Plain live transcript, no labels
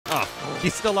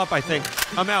He's still up, I think.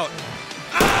 I'm out.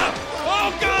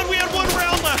 Ah! Oh, God, we had 1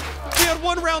 round left. We had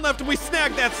 1 round left, and we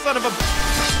snagged that son of a...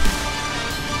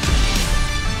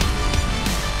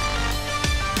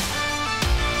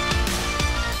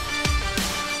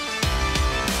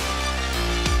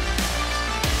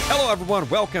 Hello, everyone.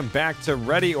 Welcome back to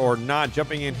Ready or Not.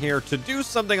 Jumping in here to do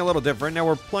something a little different. Now,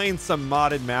 we're playing some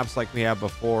modded maps like we have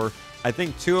before. I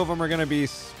think 2 of them are going to be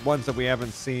ones that we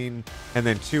haven't seen, and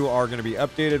then 2 are going to be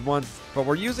updated ones. But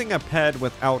we're using a ped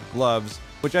without gloves,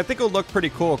 which I think will look pretty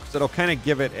cool because it'll kind of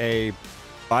give it a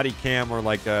body cam or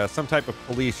like some type of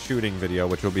police shooting video,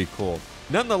 which will be cool.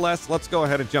 Nonetheless, let's go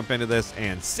ahead and jump into this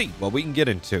and see what we can get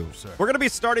into. We're going to be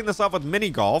starting this off with mini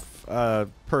golf,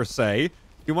 per se. If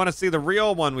you want to see the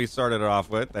real one we started it off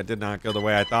with, that did not go the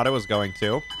way I thought it was going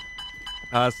to,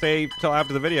 stay till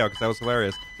after the video because that was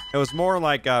hilarious. It was more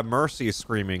like a Mercy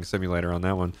screaming simulator on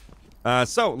that one.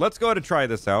 So let's go ahead and try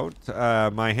this out.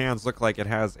 My hands look like it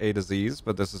has a disease,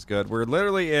 but this is good. We're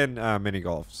literally in mini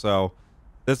golf, so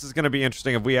this is going to be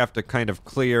interesting if we have to kind of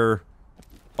clear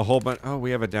a whole bunch. Oh,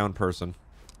 we have a down person.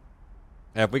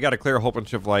 If we got to clear a whole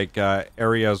bunch of like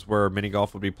areas where mini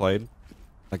golf would be played,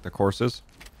 like the courses.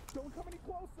 Don't come any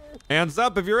closer. Hands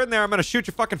up if you're in there. I'm going to shoot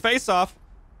your fucking face off.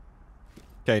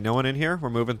 Okay, no one in here. We're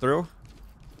moving through.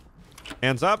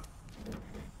 Hands up.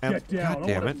 And, Get down. God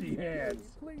damn I it. see hands.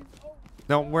 Please. Oh.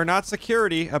 No, we're not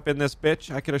security up in this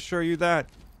bitch. I can assure you that.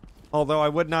 Although I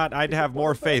would not, I'd have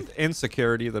more faith in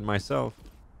security than myself.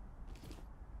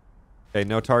 Okay,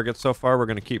 no targets so far. We're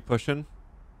going to keep pushing.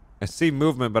 I see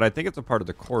movement, but I think it's a part of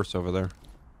the course over there.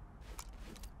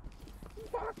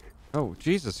 Fuck. Oh,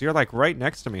 Jesus. You're like right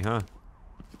next to me, huh?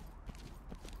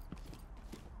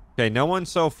 Okay, no one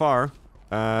so far.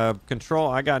 Control,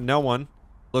 I got no one.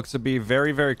 Looks to be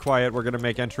very, very quiet. We're going to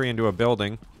make entry into a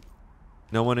building.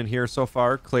 No one in here so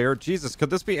far. Clear. Jesus, could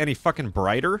this be any fucking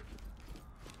brighter?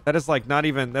 That is like not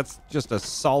even... That's just a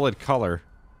solid color.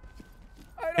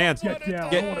 Hands. Get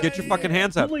down. Get your fucking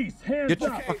hands up. Police, hands Get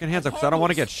your up. fucking hands up because I don't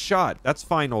want to get shot. That's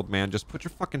fine, old man. Just put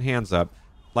your fucking hands up.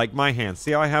 Like my hands.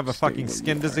 See how I have a fucking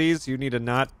skin disease? You need to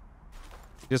not...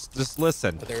 Just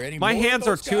listen. My hands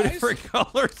are 2 different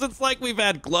colors. It's like we've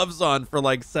had gloves on for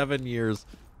like 7 years.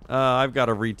 I've got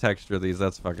to retexture these.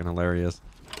 That's fucking hilarious.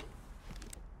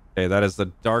 Okay, that is the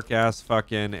dark-ass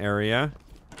fucking area.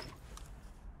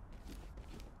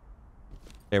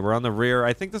 Okay, we're on the rear.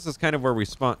 I think this is kind of where we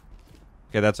spawn.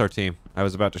 Okay, that's our team. I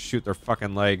was about to shoot their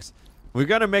fucking legs. We've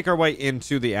got to make our way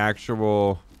into the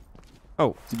actual...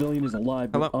 Oh. Civilian is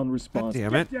alive but unresponsive.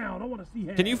 God damn it. Get down. I want to see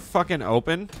hands. Can you fucking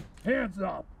open? Hands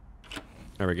up.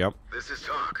 There we go. This is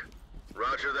Talk.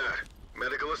 Roger that.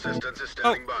 Medical assistance is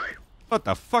standing by. What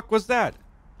the fuck was that?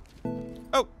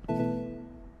 Oh.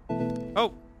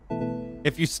 Oh.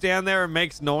 If you stand there, it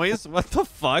makes noise? What the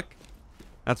fuck?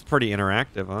 That's pretty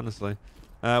interactive, honestly.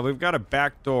 We've got a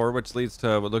back door, which leads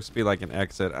to what looks to be like an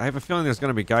exit. I have a feeling there's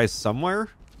going to be guys somewhere.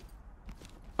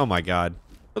 Oh my god.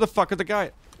 Where the fuck are the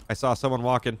guys? I saw someone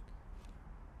walking.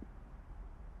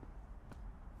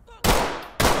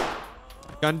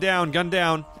 Gun down, gun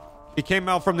down. He came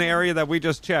out from the area that we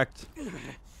just checked.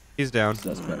 He's down.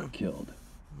 Suspect killed.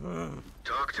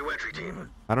 Talk to entry team.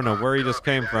 I don't know where he just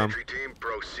came from. Entry team,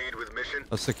 proceed with mission.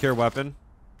 A secure weapon.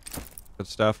 Good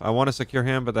stuff. I want to secure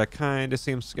him, but that kind of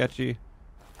seems sketchy.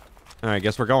 Alright,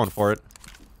 guess we're going for it.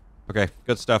 Okay,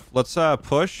 good stuff. Let's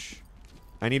push.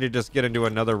 I need to just get into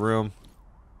another room.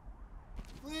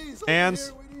 Please,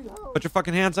 Hands. Put your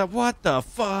fucking hands up. What the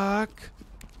fuck?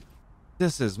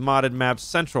 This is modded map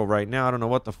central right now. I don't know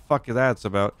what the fuck that's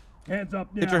about. Hands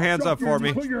up now. Get your hands up for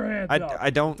me. Put your hands up. I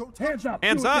don't... Hands up.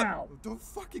 Hands Do it up. now. Don't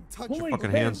fucking touch Police, me.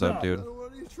 Fucking hands up, I dude. don't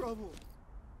want any trouble.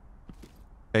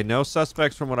 Okay, no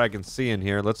suspects from what I can see in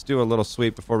here. Let's do a little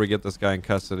sweep before we get this guy in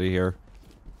custody here.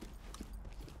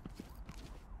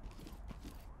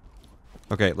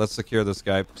 Okay, let's secure this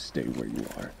guy. Stay where you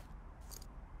are.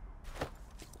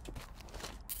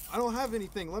 I don't have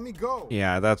anything. Let me go.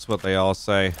 Yeah, that's what they all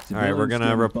say. All right, we're going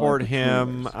to report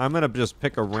him. I'm going to just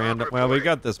pick a random... Well, we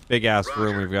got this big-ass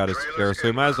room we've got to secure, so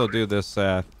we might as well do this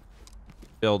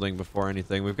building before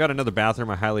anything. We've got another bathroom.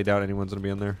 I highly doubt anyone's going to be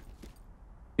in there.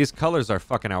 These colors are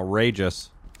fucking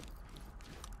outrageous.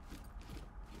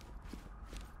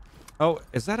 Oh,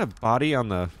 is that a body on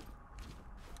the...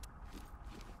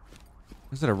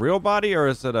 Is it a real body or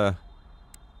is it a...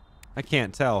 I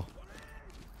can't tell.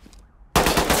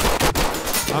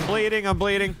 I'm bleeding, I'm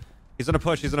bleeding. He's gonna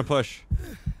push, he's gonna push.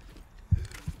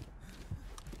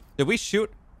 Did we shoot?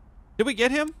 Did we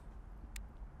get him?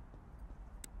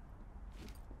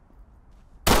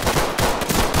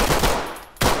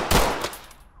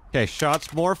 Okay,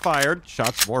 shots more fired.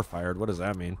 Shots more fired. What does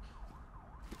that mean?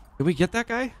 Did we get that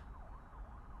guy?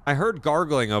 I heard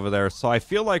gargling over there, so I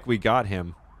feel like we got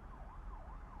him.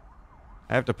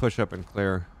 I have to push up and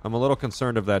clear. I'm a little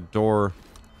concerned of that door.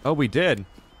 Oh, we did.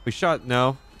 We shot...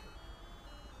 No.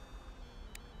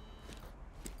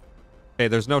 Okay,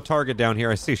 there's no target down here.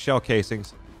 I see shell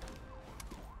casings.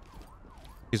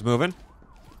 He's moving.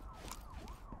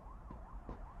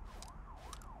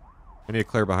 I need to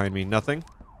clear behind me. Nothing.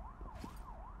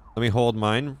 Let me hold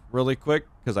mine really quick,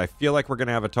 because I feel like we're going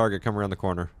to have a target come around the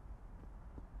corner.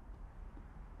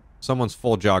 Someone's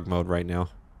full jog mode right now.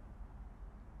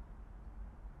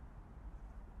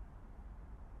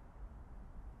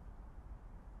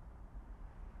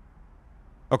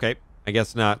 Okay, I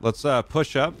guess not. Let's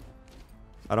push up.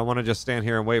 I don't want to just stand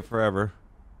here and wait forever.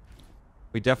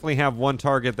 We definitely have one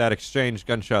target that exchanged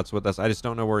gunshots with us. I just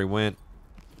don't know where he went.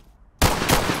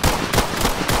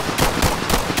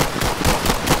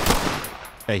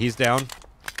 Okay, he's down.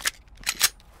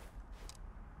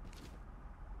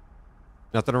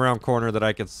 Nothing around corner that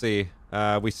I can see.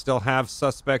 We still have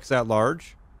suspects at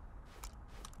large.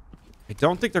 I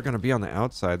don't think they're going to be on the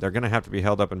outside. They're going to have to be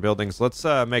held up in buildings. Let's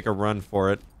make a run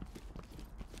for it.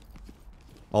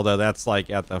 Although that's like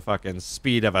at the fucking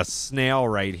speed of a snail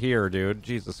right here, dude.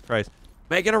 Jesus Christ.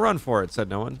 Making a run for it, said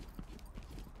no one.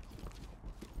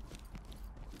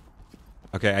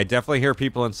 Okay, I definitely hear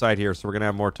people inside here, so we're going to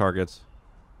have more targets.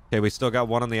 Okay, we still got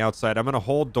one on the outside. I'm going to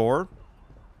hold door.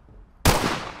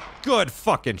 Good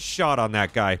fucking shot on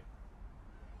that guy.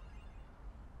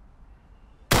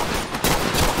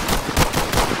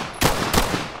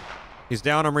 He's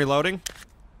down. I'm reloading.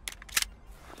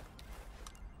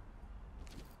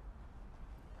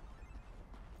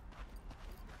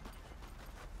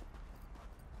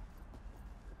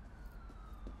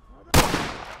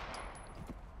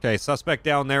 Okay, suspect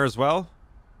down there as well.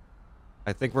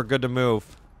 I think we're good to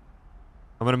move.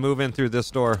 I'm going to move in through this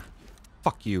door.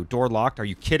 Fuck you. Door locked. Are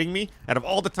you kidding me? Out of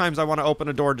all the times I want to open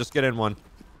a door, just get in one.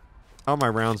 How are my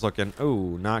rounds looking?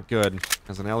 Ooh, not good.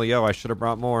 As an LEO, I should have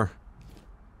brought more.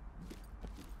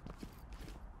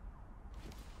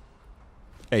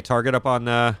 Okay, target up on...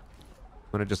 I'm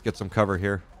going to just get some cover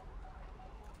here.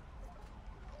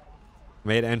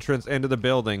 Made entrance into the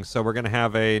building, so we're going to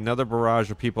have another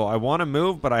barrage of people. I want to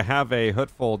move, but I have a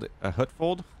foothold?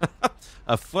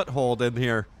 A foothold in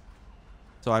here.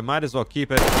 So I might as well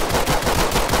keep it.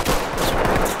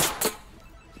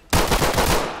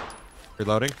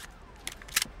 Reloading.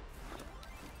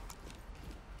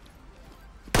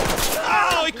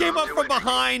 Oh, he came up from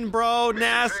behind, bro.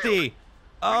 Nasty.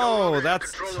 Oh,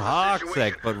 that's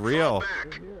toxic, but real.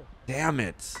 Damn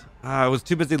it. I was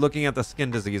too busy looking at the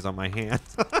skin disease on my hand.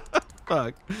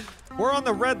 Fuck. We're on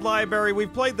the red library.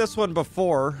 We've played this one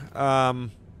before.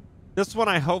 This one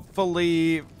I hope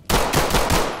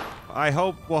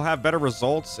we'll have better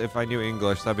results if I knew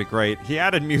English. That'd be great. He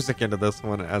added music into this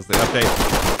one as the update.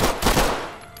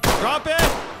 Drop it!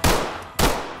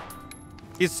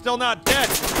 He's still not dead.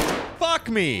 Fuck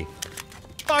me.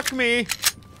 Fuck me.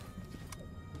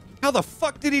 How the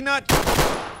fuck did he not...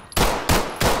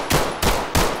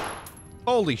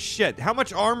 Holy shit. How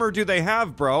much armor do they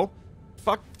have, bro?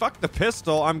 Fuck the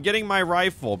pistol. I'm getting my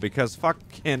rifle because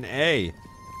fucking A.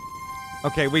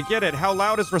 Okay, we get it. How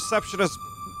loud is receptionist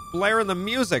blaring the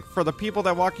music for the people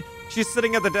that walk? She's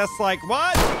sitting at the desk like,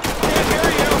 what? Can't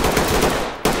hear you.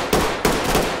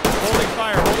 Holding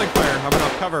fire, holding fire. I'm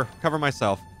gonna cover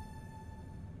myself.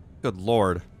 Good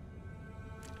lord.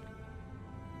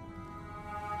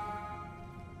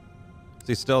 Is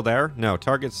he still there? No,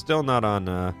 target's still not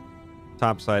on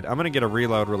top side. I'm gonna get a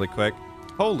reload really quick.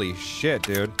 Holy shit,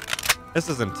 dude. This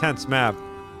is intense map.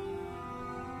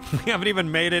 We haven't even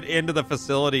made it into the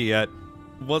facility yet.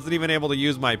 Wasn't even able to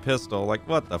use my pistol. Like,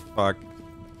 what the fuck?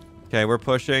 Okay, we're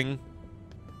pushing.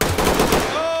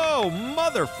 Oh,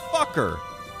 motherfucker!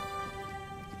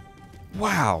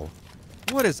 Wow.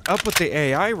 What is up with the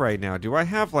AI right now? Do I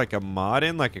have like a mod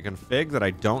in, like a config that I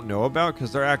don't know about?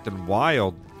 Because they're acting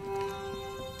wild.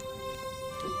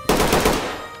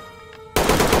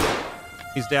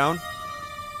 He's down.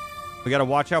 We gotta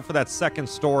watch out for that second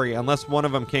story, unless one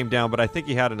of them came down, but I think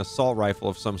he had an assault rifle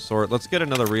of some sort. Let's get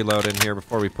another reload in here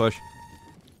before we push.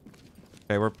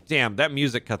 Okay, damn, that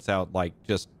music cuts out, like,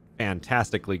 just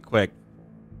fantastically quick.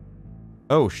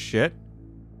 Oh, shit.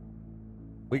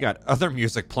 We got other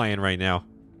music playing right now.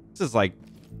 This is like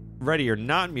Ready or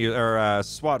Not music, or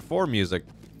SWAT 4 music.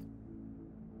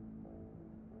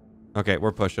 Okay,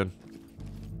 we're pushing.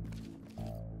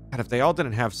 God, if they all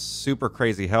didn't have super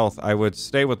crazy health, I would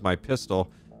stay with my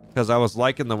pistol, because I was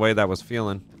liking the way that was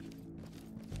feeling.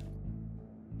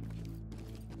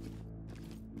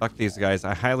 Fuck these guys.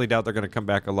 I highly doubt they're going to come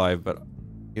back alive, but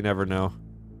You never know.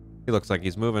 He looks like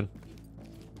he's moving.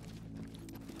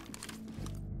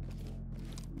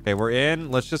 Okay, we're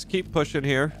in. Let's just keep pushing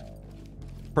here.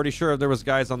 Pretty sure there was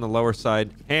guys on the lower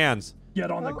side. Hands. Get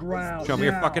on the ground. Show me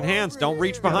your now. fucking hands. Don't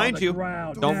reach Get on behind the you.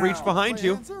 ground Don't now. reach behind My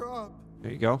you. hands are up.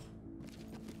 There you go.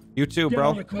 You too, Get bro.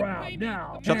 on the ground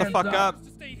now. Shut the Hands fuck up.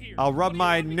 I'll rub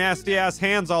my nasty ass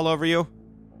hands all over you.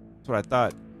 That's what I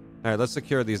thought. All right, let's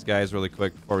secure these guys really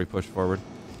quick before we push forward.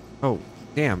 Oh,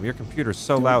 damn, your computer's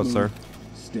so Don't loud, move. sir.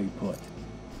 Stay put.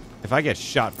 If I get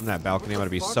shot from that balcony, I'm What gonna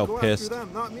the be fuck? so Go after pissed.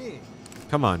 them, not me.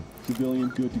 Come on. Civilian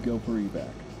good to go for evac.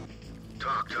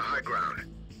 Talk to high ground.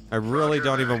 I really Roger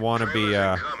don't that. even want to be,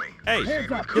 Trailers incoming. Hey,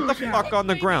 Hands up, get the hands fuck up. on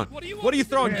the ground. What are you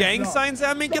throwing Hands gang up. signs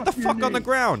at me? Get the Drop your fuck on the knee.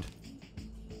 ground.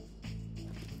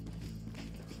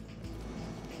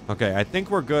 Okay, I think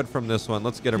we're good from this one.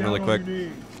 Let's get him Down really on quick. your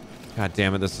knees. God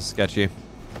damn it, this is sketchy.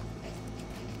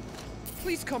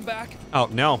 Please come back. Oh,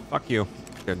 no. Fuck you.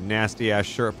 Your nasty ass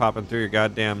shirt popping through your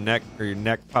goddamn neck, or your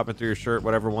neck popping through your shirt,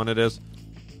 whatever one it is.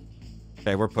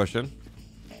 Okay, we're pushing.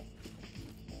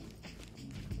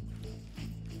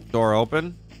 Door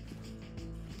open.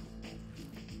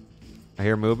 I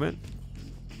hear movement.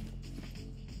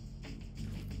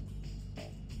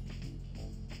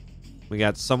 We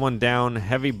got someone down,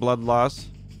 heavy blood loss.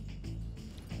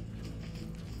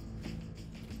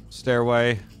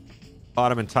 Stairway,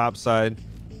 bottom and top side.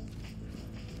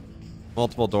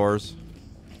 Multiple doors.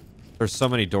 There's so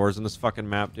many doors in this fucking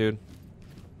map, dude.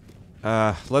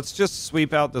 Let's just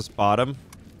sweep out this bottom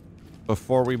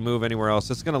before we move anywhere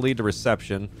else. It's gonna lead to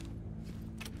reception.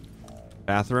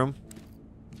 Bathroom.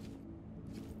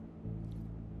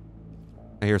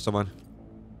 I hear someone.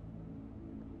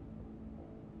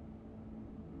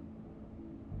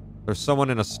 There's someone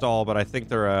in a stall, but I think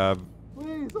they're,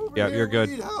 Please, over yeah, here, you're we good.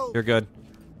 need help. You're good.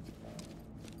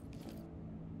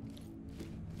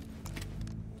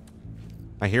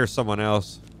 I hear someone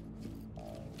else.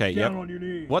 Okay, Down yep. on your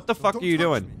knees. What the fuck Don't are you touch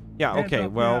doing? me. Yeah, Hands okay,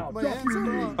 up well... now. My Drop hands your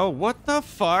are knees. up. Oh, what the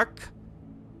fuck?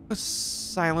 What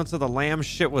Silence of the Lamb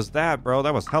shit was that, bro?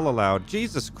 That was hella loud.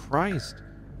 Jesus Christ.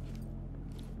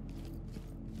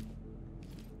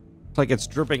 It's like it's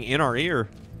dripping in our ear.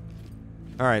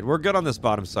 All right, we're good on this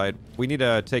bottom side. We need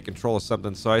to take control of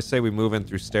something, so I say we move in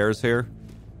through stairs here.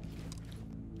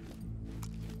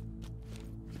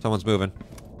 Someone's moving.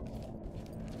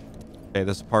 Okay,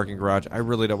 this is a parking garage. I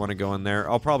really don't want to go in there.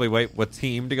 I'll probably wait with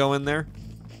team to go in there.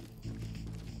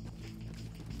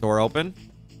 Door open.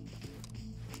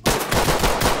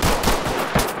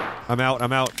 I'm out.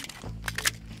 I'm out.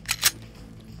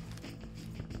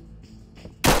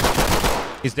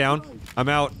 He's down. I'm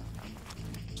out.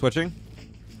 Switching.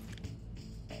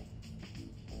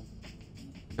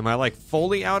 Am I like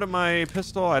fully out of my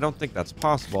pistol? I don't think that's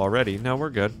possible already. No, we're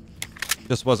good.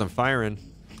 Just wasn't firing.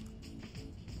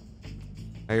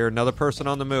 I hear another person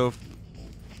on the move.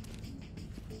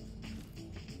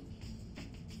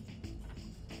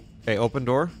 Okay, open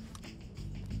door.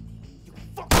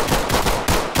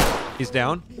 He's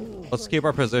down. Let's keep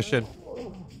our position.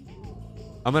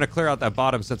 I'm gonna clear out that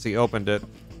bottom since he opened it.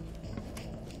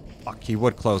 Fuck, he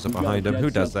would close it We got behind a him. dead Who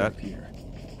does that? suspect here.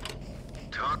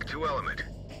 Talk to element.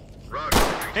 Roger.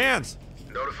 Hands!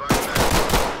 Notify medical.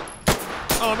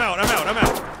 Oh, I'm out. I'm out. I'm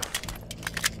out.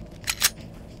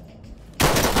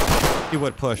 He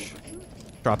would push.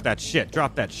 Drop that shit.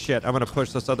 Drop that shit. I'm gonna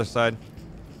push this other side.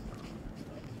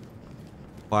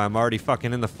 Well, I'm already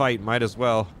fucking in the fight. Might as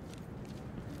well.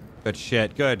 Good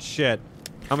shit. Good shit.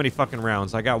 How many fucking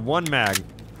rounds? I got one mag.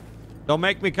 Don't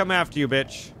make me come after you,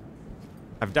 bitch.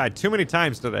 I've died too many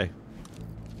times today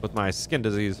with my skin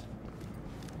disease.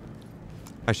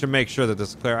 I should make sure that this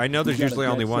is clear. I know there's We got a usually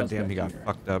only dead one. Damn, he got suspect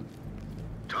here. fucked up.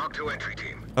 Talk to entry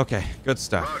team. Okay, good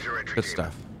stuff. Roger, entry Good team.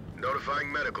 stuff.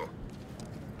 Notifying medical.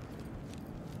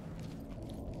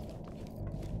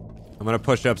 I'm gonna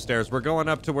push upstairs. We're going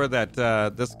up to where that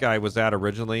this guy was at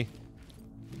originally.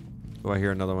 Oh, I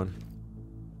hear another one.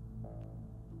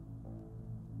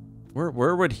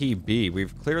 Where would he be?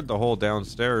 We've cleared the whole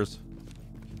downstairs.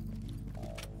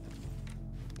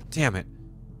 Damn it.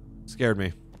 Scared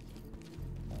me.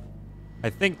 I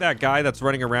think that guy that's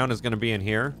running around is gonna be in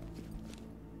here.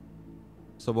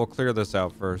 So we'll clear this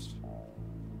out first.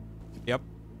 Yep.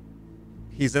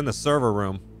 He's in the server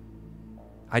room.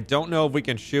 I don't know if we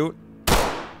can shoot.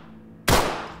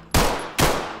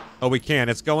 Oh, we can.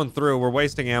 It's going through. We're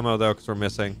wasting ammo, though, because we're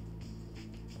missing.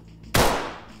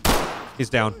 He's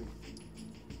down.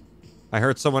 I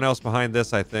heard someone else behind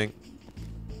this, I think.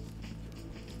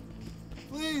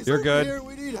 Please, You're over good. here,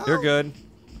 we need help. You're good.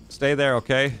 Stay there,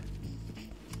 okay?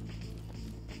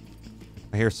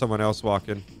 I hear someone else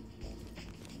walking.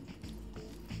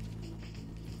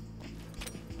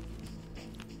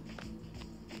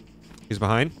 He's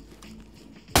behind.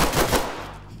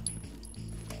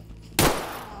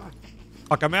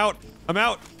 Fuck, I'm out. I'm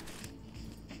out.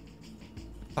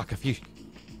 Fuck, if you...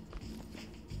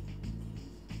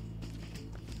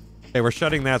 Okay, we're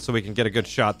shutting that so we can get a good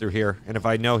shot through here. And if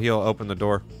I know he'll open the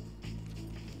door.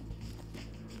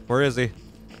 Where is he?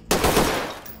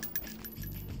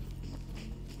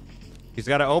 He's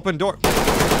got an open door.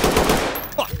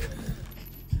 Fuck.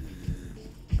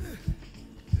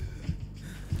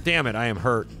 Damn it, I am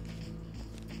hurt.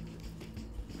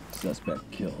 Suspect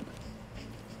killed.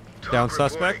 Down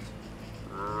suspect?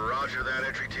 Roger that,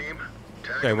 entry team.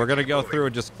 Okay, we're gonna go through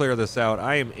and just clear this out.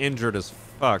 I am injured as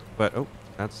fuck, but oh,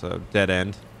 that's a dead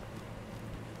end.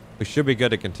 We should be good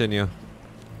to continue.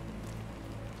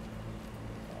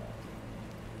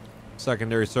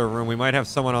 Secondary server room. We might have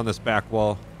someone on this back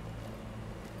wall.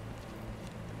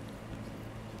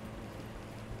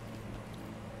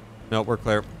 No, we're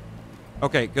clear.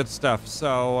 Okay, good stuff.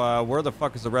 So, where the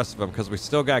fuck is the rest of them? Because we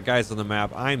still got guys on the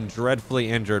map. I'm dreadfully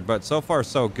injured, but so far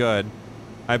so good.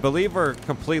 I believe we're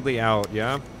completely out,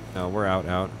 yeah? No, we're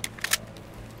out.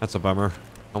 That's a bummer.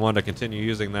 I wanted to continue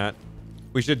using that.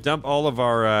 We should dump all of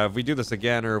our, if we do this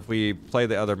again, or if we play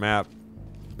the other map,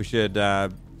 we should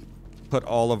put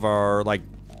all of our, like,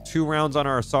 2 rounds on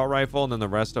our assault rifle and then the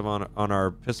rest of on our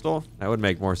pistol. That would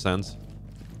make more sense.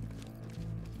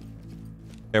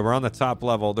 Okay, we're on the top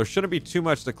level. There shouldn't be too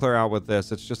much to clear out with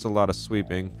this. It's just a lot of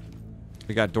sweeping.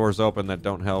 We got doors open that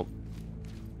don't help.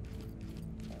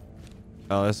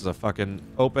 Oh, this is a fucking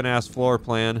open-ass floor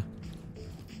plan.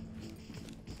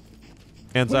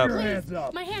 Hands up. Hands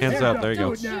up. My hands, Hands up. There you Do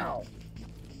go. it now.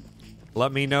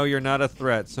 Let me know you're not a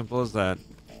threat. Simple as that.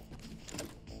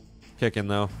 Kicking,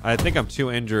 though. I think I'm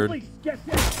too injured. Police, get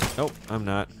down. Nope, I'm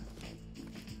not.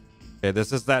 Okay,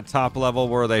 this is that top level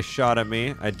where they shot at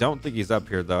me. I don't think he's up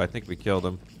here, though. I think we killed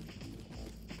him.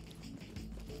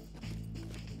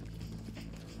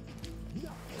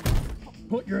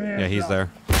 Put your hands Yeah, he's up. there.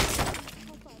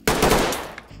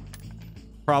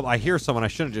 I hear someone. I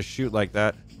shouldn't just shoot like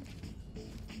that.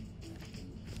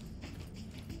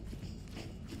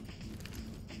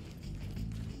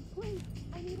 Please,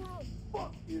 I need help.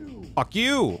 Fuck you. Fuck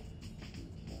you!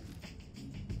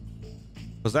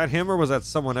 Was that him or was that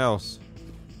someone else?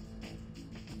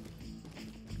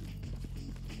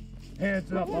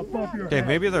 Hands up above your Okay, head.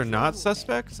 maybe they're not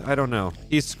suspects? I don't know.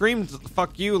 He screamed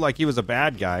fuck you like he was a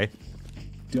bad guy.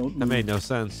 Don't That move. made no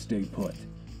sense. Stay put.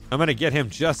 I'm gonna get him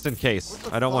just in case. What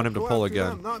the I don't want fuck? him to Go pull a after gun.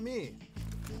 them, not me.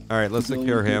 Alright, let's Civilian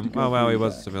secure good him. to go Oh wow, for he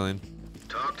was a evac. civilian.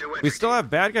 Talk to entry We still team. have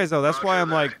bad guys though. That's why I'm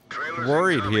like Trailers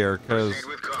worried incoming. here, because Proceed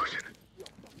with caution.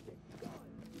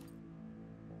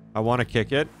 I want to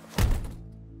kick it.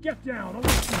 Get down. I'll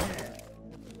let you hand.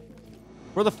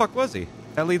 Where the fuck was he?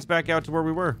 That leads back out to where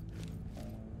we were.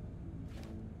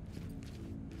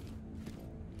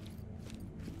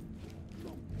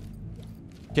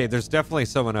 Okay, there's definitely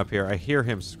someone up here. I hear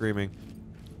him screaming.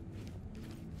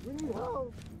 We need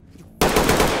help.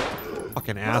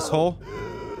 Fucking asshole.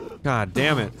 God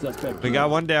damn it. Suspect We got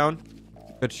one down.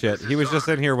 Good shit. He was just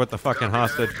in here with the fucking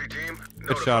hostage. Entry team,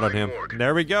 Good shot on him. notifying morgue.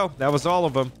 There we go. That was all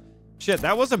of them. Shit,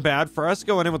 that wasn't bad. For us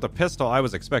going in with a pistol, I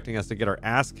was expecting us to get our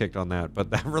ass kicked on that,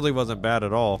 but that really wasn't bad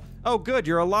at all. Oh, good,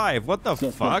 you're alive. What the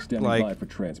Suspect fuck? standing by Like, for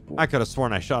transport. I could have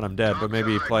sworn I shot him dead, but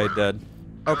maybe he played dead.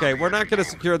 Okay, we're not going to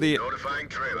secure the... Notifying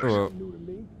trailers. Oh,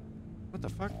 what the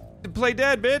fuck? Play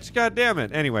dead, bitch. God damn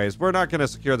it. Anyways, we're not going to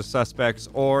secure the suspects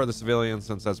or the civilians,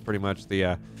 since that's pretty much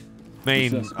the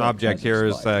main The suspect object has here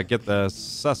is expired. get the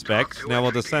suspects. Now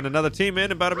we'll just send another team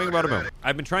in and bada bing, bada boom.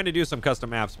 I've been trying to do some custom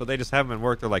maps, but they just haven't been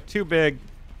worked. They're like too big.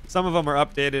 Some of them are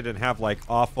updated and have like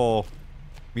awful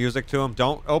music to them.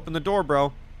 Don't open the door,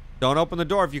 bro. Don't open the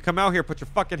door. If you come out here, put your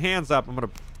fucking hands up.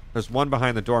 There's one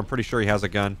behind the door. I'm pretty sure he has a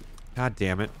gun. God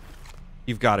damn it.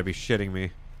 You've got to be shitting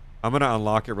me. I'm going to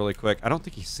unlock it really quick. I don't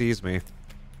think he sees me. Let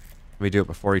me do it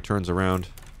before he turns around.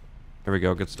 There we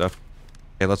go. Good stuff.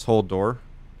 Okay, let's hold door.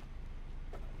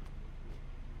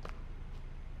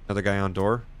 Another guy on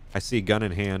door. I see gun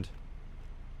in hand.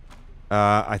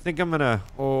 I think I'm going to...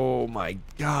 Oh, my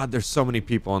God. There's so many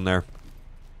people in there.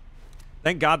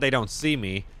 Thank God they don't see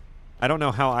me. I don't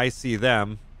know how I see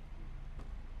them.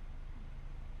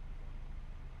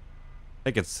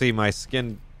 They could see my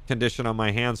skin condition on my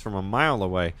hands from a mile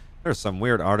away. There's some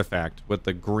weird artifact with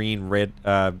the green red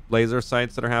laser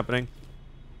sights that are happening.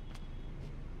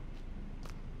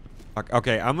 Fuck,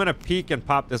 okay, I'm gonna peek and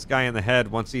pop this guy in the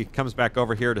head once he comes back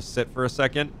over here to sit for a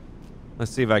second. Let's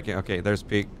see if I can. Okay, there's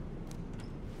peek.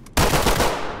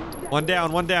 One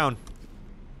down, one down.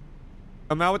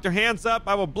 Come out with your hands up.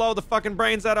 I will blow the fucking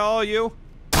brains out of all of you.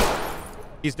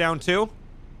 He's down too.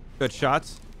 Good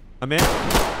shots. I'm in.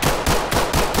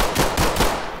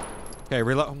 Okay,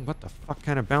 reload. What the fuck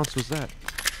kind of bounce was that?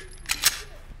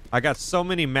 I got so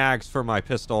many mags for my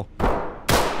pistol. I'm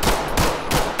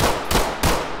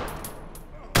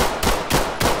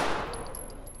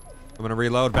gonna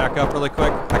reload back up really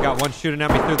quick. I got one shooting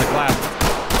at me through the glass.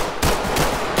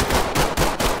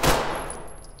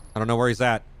 I don't know where he's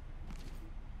at.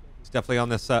 He's definitely on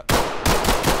this set.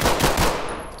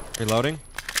 Reloading.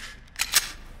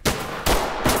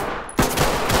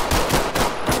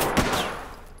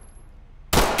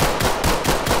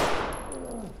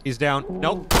 He's down.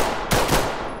 Nope.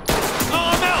 Oh,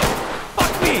 I'm out!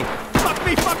 Fuck me! Fuck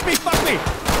me, fuck me, fuck me!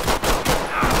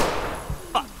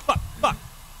 Fuck, fuck, fuck.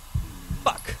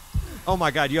 Fuck. Oh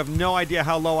my god, you have no idea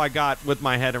how low I got with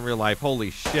my head in real life. Holy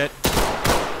shit. Do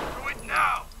it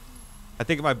now. I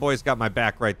think my boys got my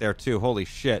back right there too. Holy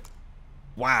shit.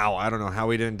 Wow, I don't know how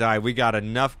we didn't die. We got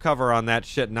enough cover on that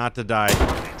shit not to die.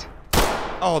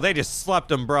 Oh, they just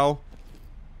slept him, bro.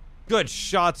 Good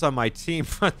shots on my team.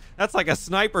 That's like a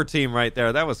sniper team right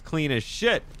there. That was clean as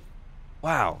shit.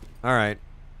 Wow. All right.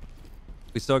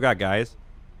 We still got guys.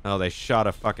 Oh, they shot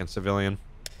a fucking civilian.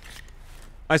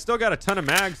 I still got a ton of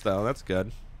mags, though. That's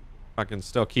good. I can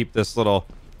still keep this little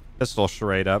pistol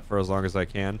charade up for as long as I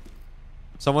can.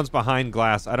 Someone's behind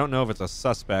glass. I don't know if it's a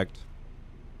suspect.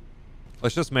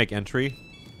 Let's just make entry.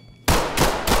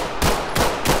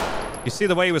 You see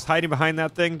the way he was hiding behind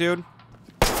that thing, dude?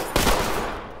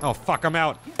 Oh, fuck, I'm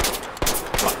out.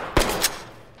 Fuck.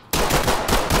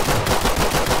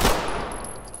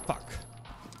 Fuck.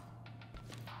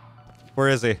 Where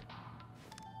is he?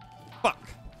 Fuck.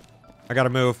 I gotta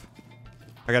move.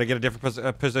 I gotta get a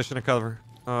different position of cover.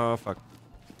 Oh, fuck.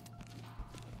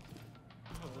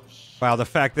 Wow, the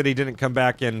fact that he didn't come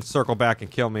back and circle back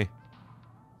and kill me.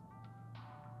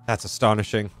 That's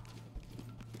astonishing.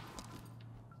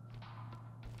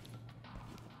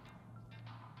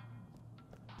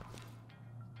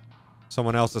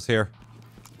 Someone else is here.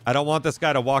 I don't want this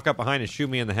guy to walk up behind and shoot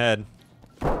me in the head.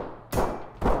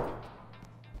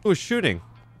 Who is shooting?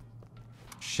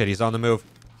 Shit, he's on the move.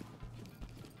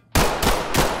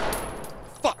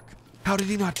 Fuck! How did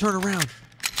he not turn around?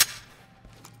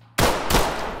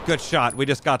 Good shot. We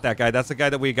just got that guy. That's the guy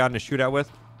that we got in a shootout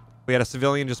with. We had a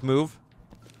civilian just move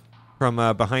from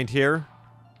behind here.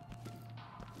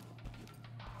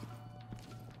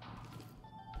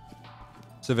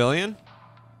 Civilian?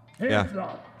 Hands Yeah.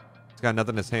 up. He's got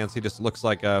nothing in his hands. He just looks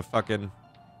like a fucking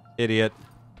idiot.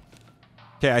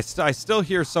 Okay, I still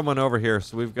hear someone over here,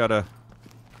 so we've got to...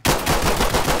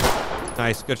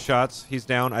 Nice, good shots. He's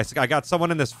down. I got someone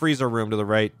in this freezer room to the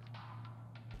right.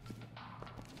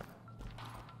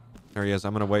 There he is.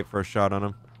 I'm going to wait for a shot on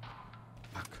him.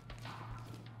 Fuck.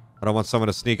 I don't want someone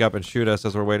to sneak up and shoot us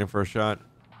as we're waiting for a shot.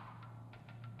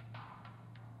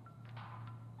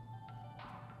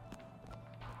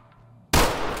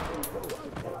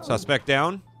 Suspect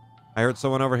down. I heard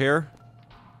someone over here.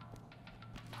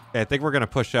 Okay, I think we're going to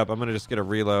push up. I'm going to just get a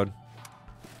reload.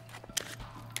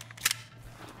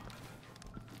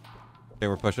 Okay,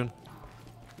 we're pushing.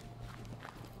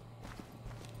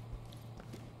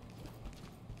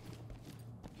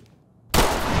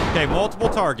 Okay, multiple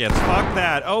targets. Fuck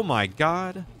that. Oh my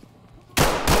god.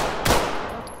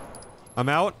 I'm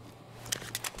out.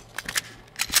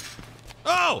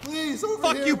 Oh! Please, over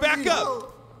Fuck here, you, we back need up.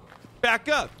 help. Back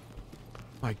up.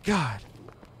 My god.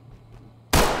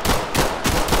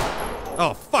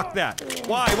 Oh, fuck that.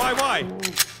 Why?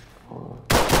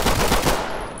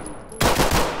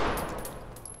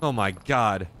 Oh my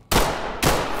god.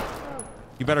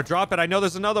 You better drop it. I know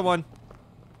there's another one.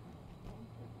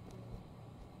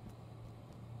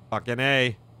 Fucking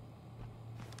A.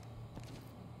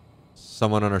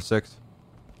 Someone under 6.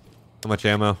 How much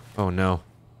ammo? Oh no.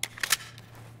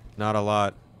 Not a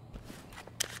lot.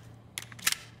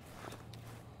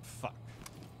 Fuck.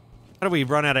 How do we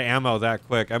run out of ammo that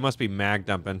quick? I must be mag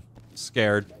dumping.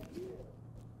 Scared.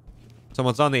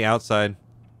 Someone's on the outside.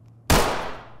 Did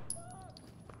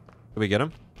we get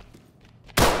him?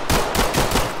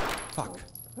 Fuck.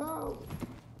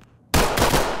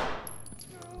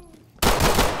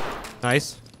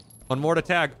 Nice. One more to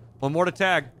tag. One more to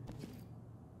tag.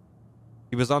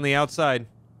 He was on the outside.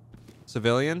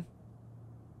 Civilian.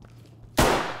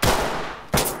 Fuck.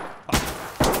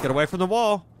 Get away from the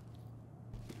wall.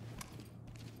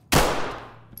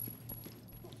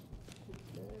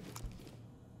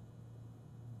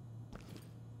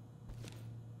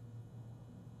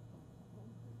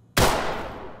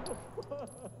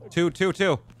 Two.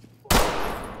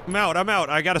 I'm out.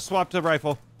 I gotta swap to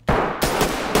rifle.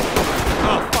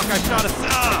 Oh, fuck, I shot a...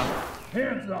 Ah!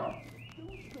 Hands up.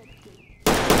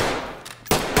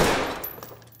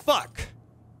 Fuck.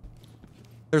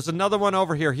 There's another one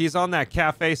over here. He's on that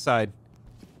cafe side.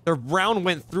 The round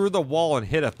went through the wall and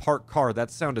hit a parked car.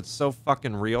 That sounded so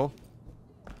fucking real.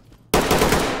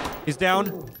 He's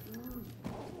down.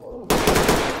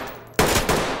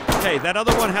 Okay, that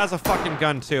other one has a fucking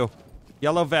gun too.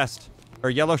 Yellow vest. Or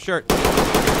yellow shirt.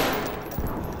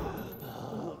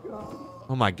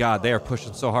 Oh my god, they are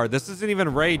pushing so hard. This isn't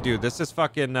even raid, dude. This is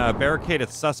fucking barricaded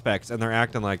suspects, and they're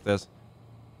acting like this.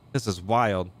 This is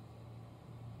wild.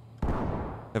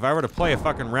 If I were to play a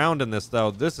fucking round in this,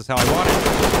 though, this is how I want it.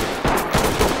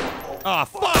 Oh,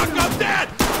 fuck! I'm dead!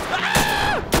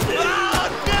 Ah!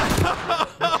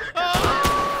 Oh,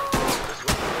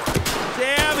 no!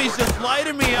 Damn, he's just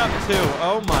lighting me up, too.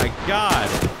 Oh, my God.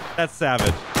 That's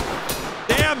savage.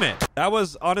 Damn it! That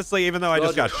was, honestly, even though I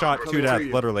just got shot to death,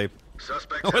 literally.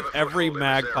 With every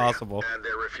mag possible.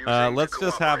 Let's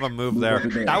just have a move there.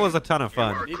 That was a ton of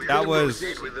fun. That was...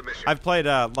 I've played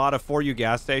a lot of 4U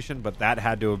gas station, but that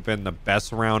had to have been the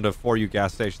best round of 4U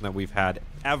gas station that we've had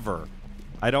ever.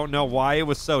 I don't know why it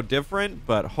was so different,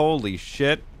 but holy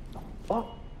shit.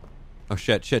 Oh,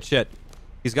 shit, shit, shit.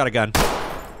 He's got a gun.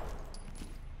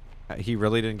 He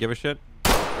really didn't give a shit?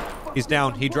 He's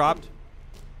down. He dropped.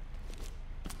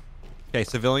 Okay,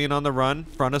 civilian on the run,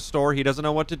 front of store. He doesn't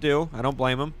know what to do. I don't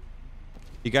blame him.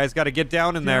 You guys got to get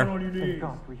down in there. Did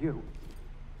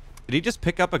he just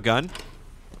pick up a gun?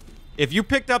 If you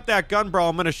picked up that gun, bro,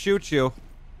 I'm going to shoot you.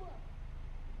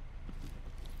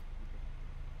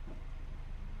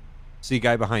 See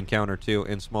guy behind counter, too,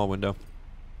 in small window.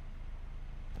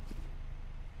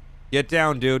 Get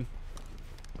down, dude.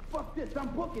 Fuck this, I'm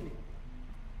booking it.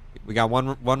 We got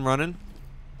one running.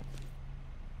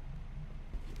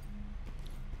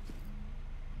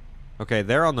 Okay,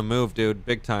 they're on the move, dude.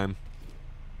 Big time.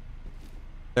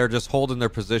 They're just holding their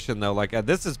position, though. Like,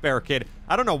 this is barricaded.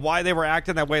 I don't know why they were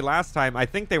acting that way last time. I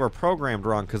think they were programmed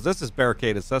wrong, because this is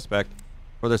barricaded suspect,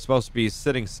 where they're supposed to be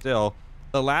sitting still.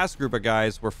 The last group of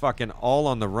guys were fucking all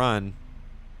on the run.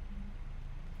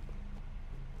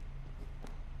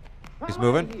 He's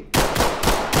moving.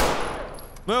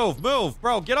 Move, move,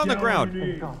 bro. Get on the ground.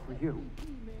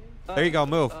 There you go,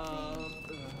 move.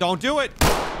 Don't do it.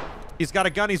 He's got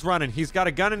a gun, he's running. He's got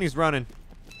a gun and he's running.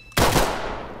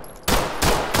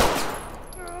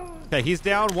 Okay, he's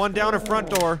down. One down in front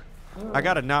door. I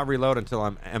gotta not reload until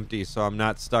I'm empty, so I'm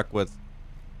not stuck with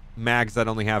mags that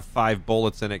only have 5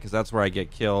 bullets in it, because that's where I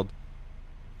get killed.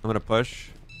 I'm gonna push.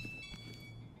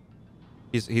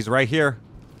 He's right here.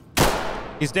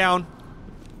 He's down.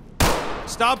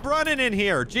 Stop running in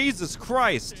here. Jesus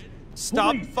Christ.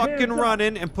 Stop fucking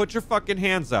running and put your fucking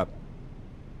hands up.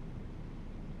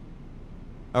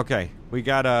 Okay, we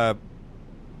got I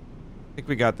think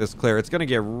we got this clear. It's gonna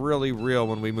get really real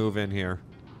when we move in here.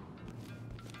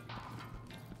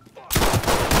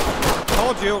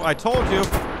 Told you, I told you.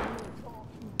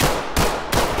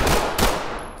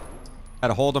 Had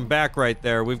to hold him back right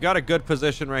there. We've got a good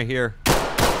position right here.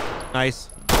 Nice.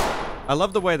 I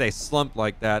love the way they slump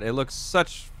like that. It looks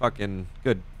such fucking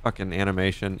good fucking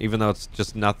animation, even though it's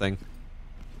just nothing.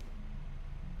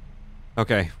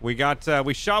 Okay, we got,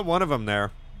 we shot one of them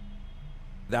there.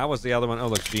 That was the other one. Oh,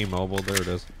 look, G-Mobile. There it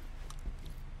is.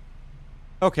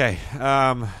 Okay.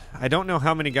 I don't know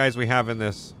how many guys we have in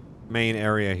this main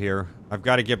area here. I've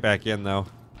got to get back in, though.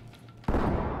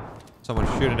 Someone's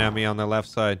shooting at me on the left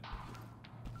side.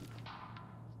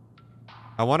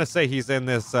 I want to say he's in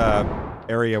this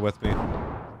area with me.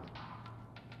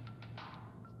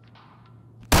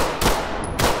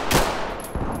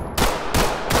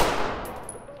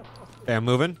 Okay, I'm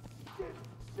moving.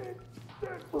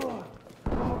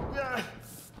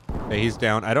 Okay, he's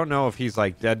down. I don't know if he's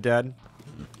like dead.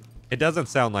 It doesn't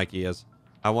sound like he is.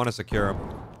 I want to secure him.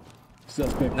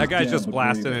 Suspect that guy's down, just but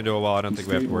blasting breathing. into a wall. I don't He's think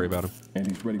we have to stable, worry about him. And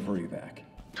he's ready for evac.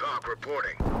 Talk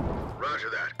reporting. Roger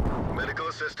that. Medical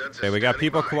assistance. Okay, we got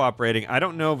people cooperating. I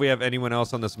don't know if we have anyone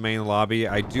else on this main lobby.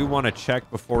 I do want to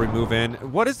check before we move in.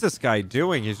 What is this guy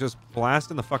doing? He's just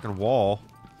blasting the fucking wall.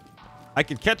 I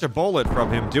could catch a bullet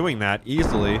from him doing that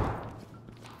easily.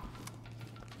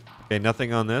 Okay,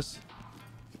 nothing on this.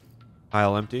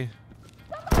 Pile empty.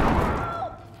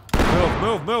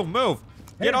 Move.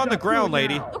 Get on the ground,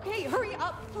 lady. Okay, hurry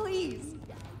up, please.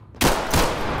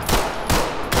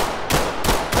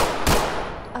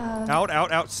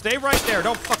 Out. Stay right there.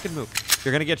 Don't fucking move.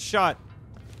 You're gonna get shot.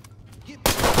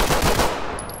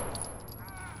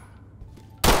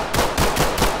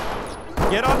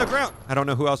 Get on the ground. I don't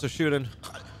know who else is shooting.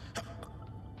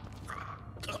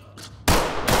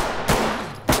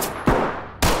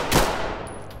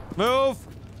 Move.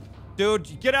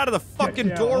 Dude, get out of the fucking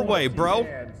doorway, bro.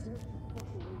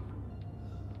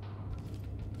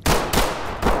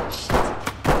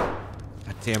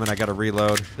 Damn it, I gotta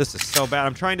reload. This is so bad.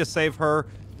 I'm trying to save her.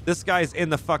 This guy's in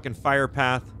the fucking fire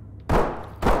path.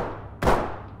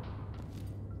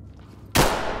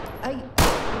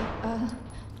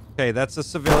 Okay, that's a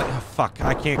civilian. Oh, fuck,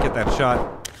 I can't get that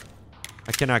shot.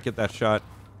 I cannot get that shot.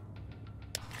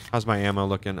 How's my ammo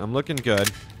looking? I'm looking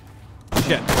good.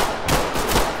 Shit.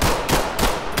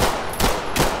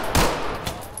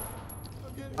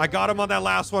 I got him on that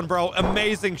last one, bro.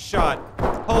 Amazing shot.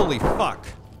 Holy fuck.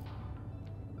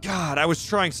 God, I was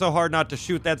trying so hard not to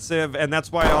shoot that civ, and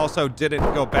that's why I also didn't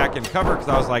go back and cover, because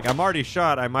I was like, I'm already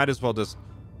shot. I might as well just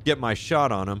get my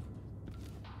shot on him.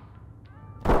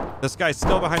 This guy's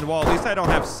still behind the wall. At least I don't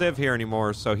have civ here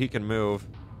anymore, so he can move.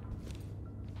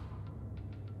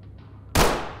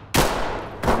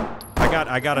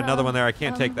 I got another one there. I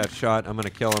can't take that shot. I'm gonna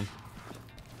kill him.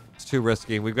 It's too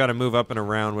risky. We've got to move up and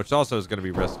around, which also is gonna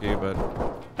be risky, but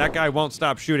that guy won't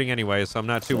stop shooting anyway, so I'm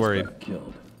not too worried.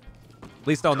 Killed. At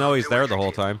least I'll know he's there the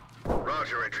whole time.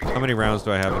 Roger, entry How team. many rounds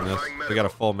do I have in this? We got a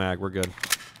full mag. We're good.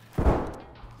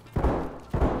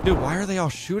 Dude, why are they all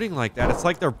shooting like that? It's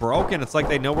like they're broken. It's like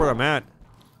they know where I'm at.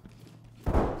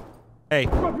 Hey.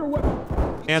 Drop your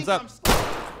weapon. Hands up.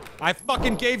 I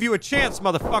fucking gave you a chance,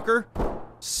 motherfucker.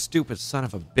 Stupid son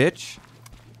of a bitch.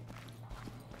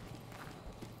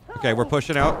 Okay, we're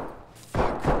pushing out.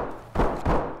 Fuck.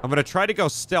 I'm gonna try to go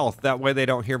stealth. That way they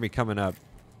don't hear me coming up.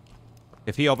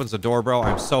 If he opens the door, bro,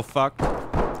 I'm so fucked.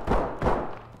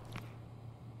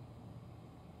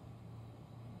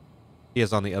 He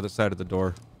is on the other side of the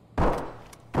door.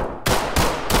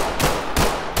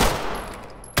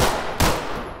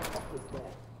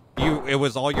 It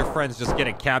was all your friends just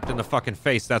getting capped in the fucking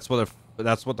face. That's what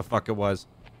the fuck it was.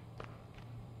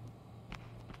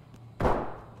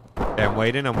 Okay, I'm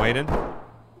waiting.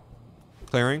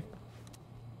 Clearing.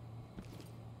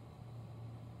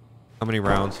 How many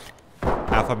rounds?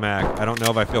 Half a mag. I don't know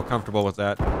if I feel comfortable with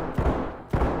that.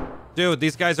 Dude,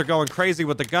 these guys are going crazy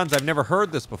with the guns. I've never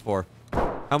heard this before.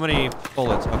 How many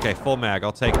bullets? Okay, full mag.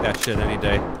 I'll take that shit any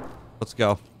day. Let's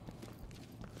go.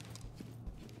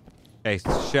 Okay,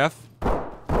 chef.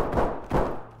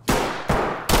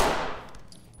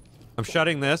 I'm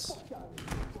shutting this.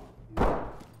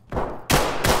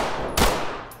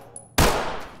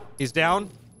 He's down.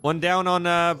 One down on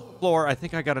floor. I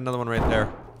think I got another one right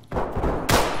there.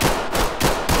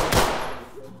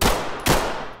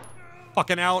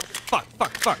 Fucking out. Fuck.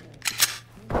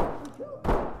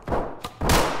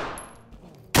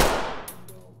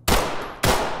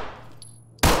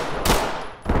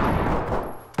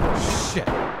 Shit.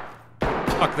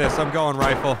 Fuck this. I'm going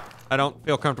rifle. I don't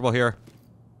feel comfortable here.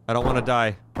 I don't want to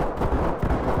die.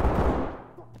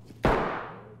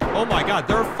 Oh my god,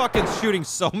 they're fucking shooting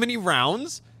so many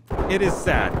rounds. It is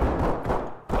sad.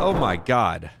 Oh my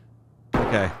god.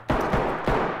 Okay.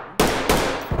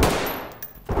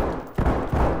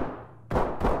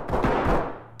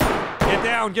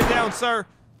 Get down, sir.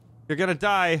 You're gonna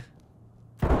die.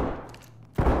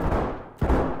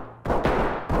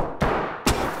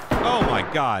 Oh my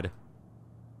god.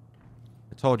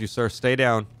 I told you, sir. Stay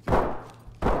down.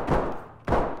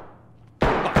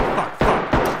 Fuck.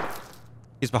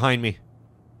 He's behind me.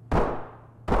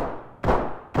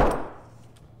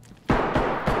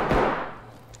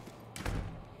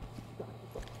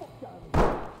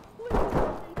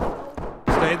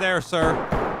 Stay there, sir.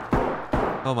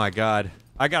 Oh my god.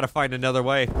 I gotta find another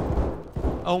way.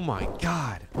 Oh my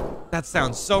god. That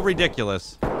sounds so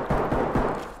ridiculous.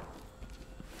 I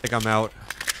think I'm out.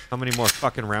 How many more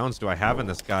fucking rounds do I have in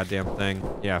this goddamn thing?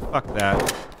 Yeah, fuck that.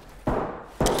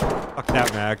 Fuck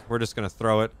that mag. We're just gonna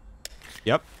throw it.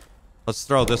 Yep. Let's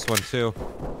throw this one too.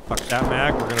 Fuck that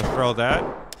mag. We're gonna throw that.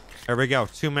 There we go.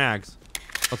 2 mags.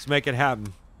 Let's make it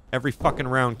happen. Every fucking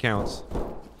round counts.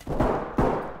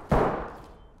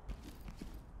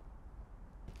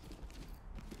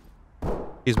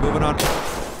 He's moving on.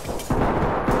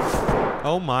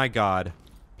 Oh my god.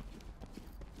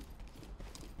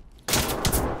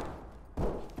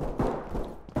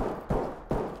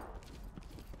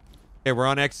 Okay, we're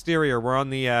on exterior. We're on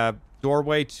the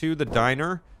doorway to the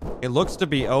diner. It looks to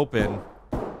be open.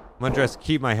 I'm gonna just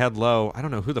keep my head low. I don't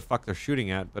know who the fuck they're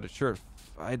shooting at, but it sure...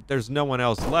 there's no one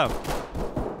else left.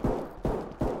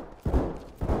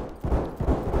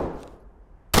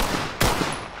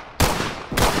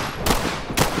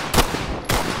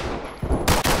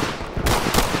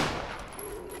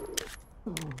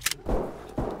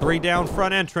 Three down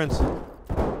front entrance.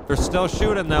 They're still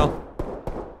shooting though.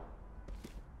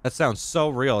 That sounds so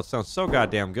real. It sounds so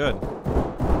goddamn good.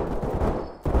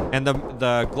 And the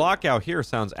Glock out here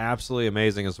sounds absolutely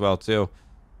amazing as well too.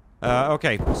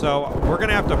 Okay, so we're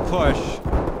gonna have to push.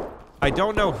 I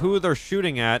don't know who they're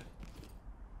shooting at.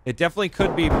 It definitely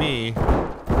could be me.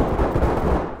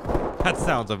 That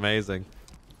sounds amazing.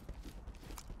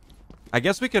 I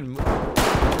guess we could...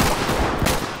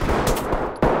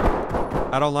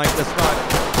 I don't like this spot.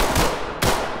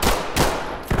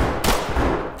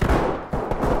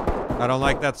 I don't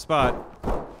like that spot.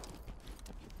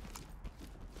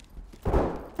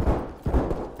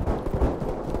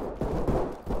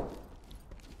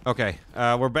 Okay,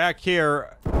 we're back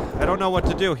here. I don't know what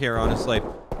to do here, honestly.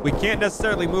 We can't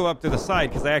necessarily move up to the side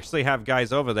because I actually have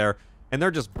guys over there, and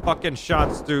they're just bucking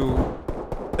shots through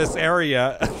this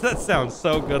area. That sounds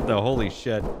so good, though. Holy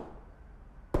shit.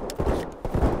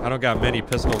 I don't got many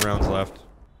pistol rounds left.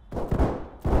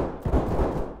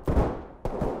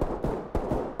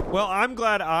 Well, I'm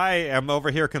glad I am over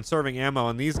here conserving ammo,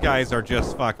 and these guys are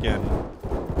just fucking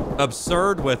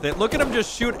absurd with it. Look at them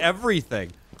just shoot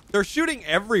everything. They're shooting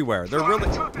everywhere. They're really...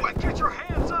 Get your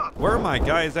hands up! Where are my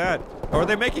guys at? Oh, are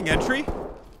they making entry? Okay,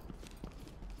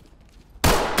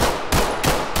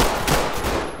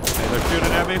 they're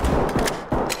shooting at me.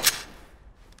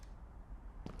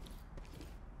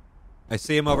 I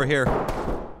see him over here.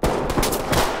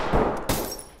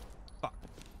 Fuck.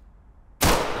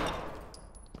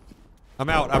 I'm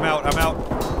out.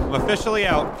 I'm officially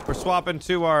out. We're swapping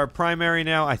to our primary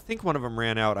now. I think one of them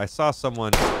ran out. I saw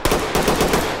someone.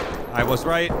 I was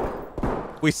right.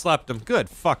 We slept him. Good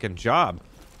fucking job.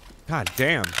 God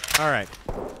damn. All right.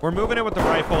 We're moving in with the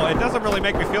rifle. It doesn't really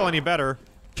make me feel any better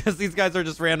because these guys are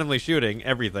just randomly shooting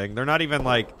everything. They're not even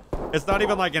like... It's not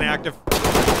even like an active...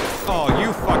 Oh,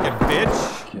 you fucking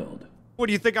bitch. Killed. What,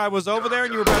 do you think I was over there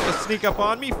and you were about to sneak up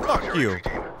on me? Fuck you.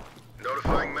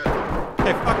 Notifying medical.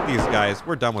 Hey, fuck these guys.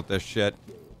 We're done with this shit.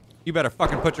 You better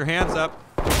fucking put your hands up.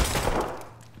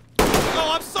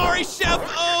 Oh, I'm sorry, Chef.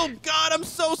 Oh, God, I'm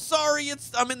so sorry.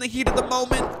 I'm in the heat of the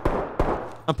moment.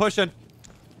 I'm pushing.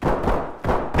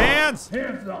 Hands!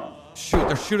 Hands up! Shoot,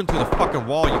 they're shooting through the fucking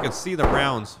wall. You can see the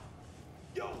rounds.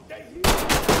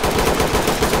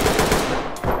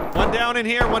 One down in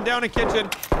here, one down in kitchen.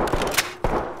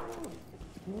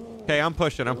 Okay, I'm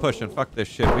pushing. Fuck this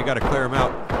shit. We gotta clear them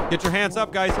out. Get your hands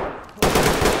up, guys.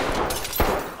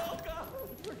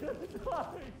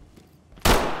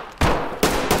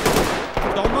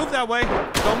 Don't move that way.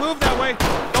 Don't move that way.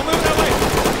 Don't move that way.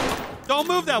 Don't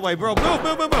move that way, bro. Move.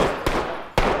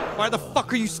 Why the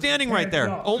fuck are you standing right there?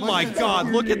 Oh my God,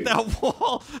 look at that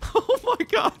wall. Oh my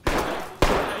God.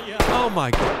 Oh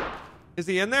my God. Is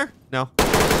he in there? No.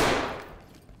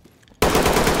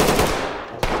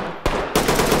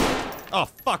 Oh,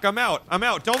 fuck, I'm out.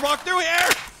 Don't walk through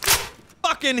here.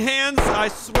 Fucking hands, I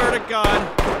swear to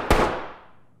God.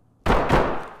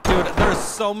 Dude, there's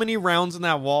so many rounds in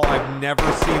that wall. I've never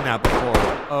seen that before.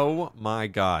 Oh my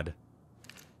God.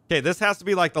 Okay, this has to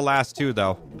be like the last two,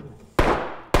 though.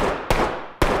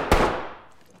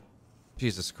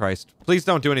 Jesus Christ. Please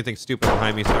don't do anything stupid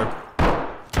behind me, sir.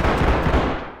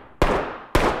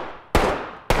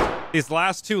 These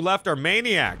last two left are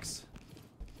maniacs.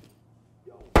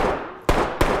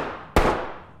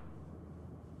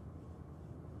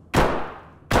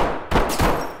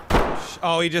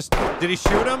 Oh, he just... Did he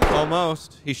shoot him?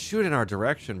 Almost. He's shooting our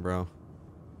direction, bro.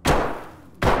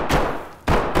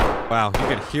 Wow, you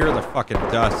can hear the fucking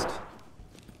dust.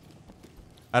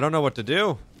 I don't know what to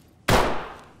do.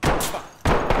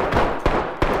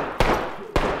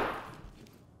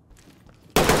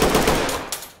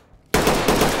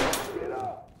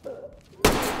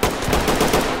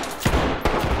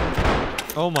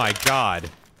 Oh my God.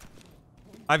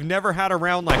 I've never had a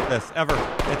round like this, ever.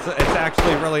 It's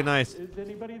actually really nice. Is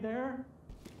anybody there?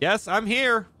 Yes, I'm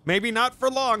here. Maybe not for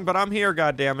long, but I'm here,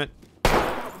 goddammit.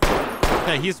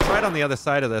 Okay, he's right on the other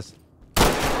side of this.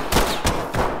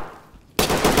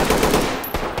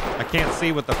 I can't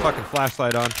see with the fucking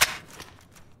flashlight on.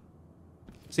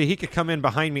 See, he could come in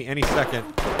behind me any second.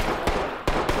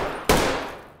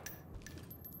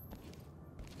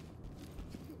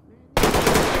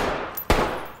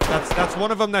 That's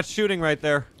one of them that's shooting right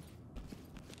there.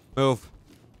 Move.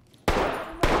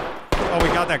 Oh, we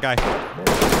got that guy.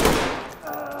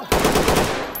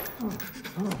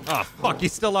 Oh, fuck.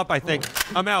 He's still up, I think.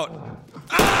 I'm out.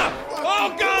 Ah!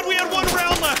 Oh, God. We had 1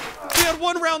 round left. We had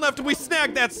 1 round left and we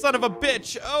snagged that son of a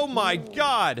bitch. Oh, my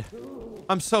God.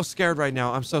 I'm so scared right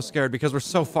now. I'm so scared because we're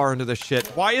so far into this shit.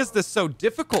 Why is this so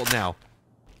difficult now?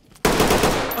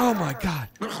 Oh, my God.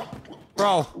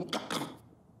 Bro.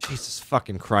 Jesus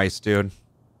fucking Christ, dude.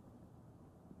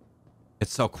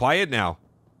 It's so quiet now.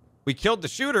 We killed the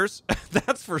shooters,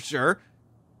 that's for sure.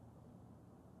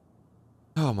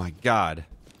 Oh my God.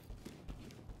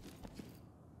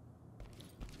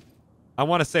 I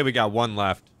want to say we got 1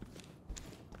 left.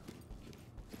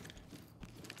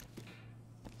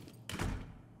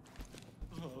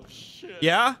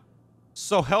 Yeah?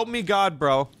 So help me God,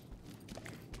 bro.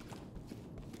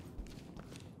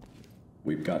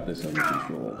 We've got this under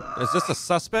control. Is this a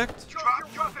suspect?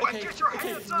 Okay,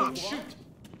 don't shoot.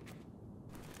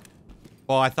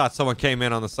 Well, I thought someone came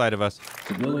in on the side of us.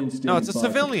 Civilians No, it's a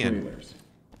standing by for civilian. trailers.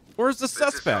 Where's the This is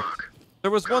suspect? Doc.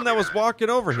 There was one that was walking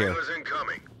over here. Trailers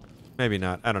incoming. Maybe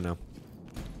not. I don't know.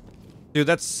 Dude,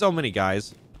 that's so many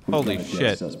guys. We've Holy got a dead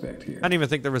shit. suspect here. I didn't even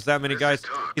think there was that many This guys. is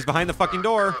Doc. He's behind the fucking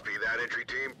door. Copy that, entry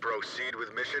team. Proceed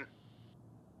with mission.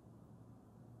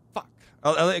 Fuck.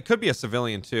 Oh, it could be a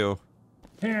civilian, too.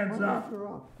 Hands up.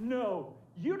 No,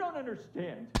 you don't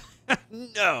understand.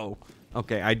 No.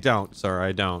 Okay, I don't, sir.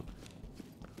 I don't.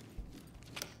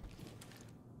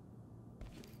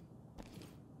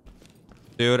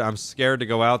 Dude, I'm scared to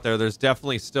go out there. There's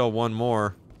definitely still one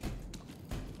more.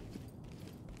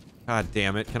 God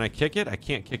damn it. Can I kick it? I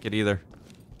can't kick it either.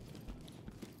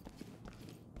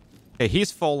 Okay,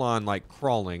 he's full on, like,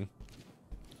 crawling.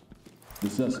 The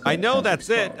suspect I know has that's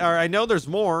it. expired. Or I know there's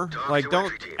more. Talk Like, to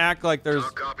don't entry team. act like there's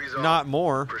Talk copies off. not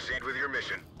more. Proceed with your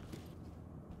mission.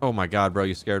 Oh my god, bro,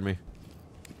 you scared me.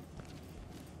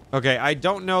 Okay, I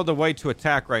don't know the way to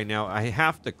attack right now. I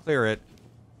have to clear it.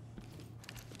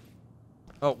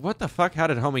 Oh, what the fuck? How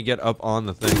did homie get up on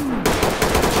the thing?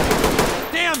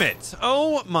 Damn it!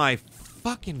 Oh my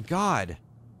fucking god.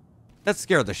 That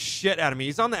scared the shit out of me.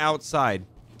 He's on the outside.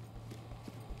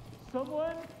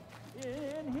 Someone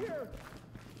in here.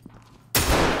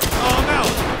 Oh, I'm out.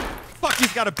 Fuck,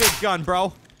 he's got a big gun,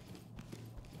 bro.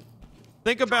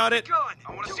 Think about it. Gun.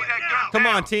 I want to see that gun. Come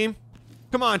on, team.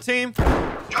 Come on, team.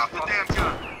 Drop the damn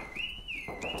gun.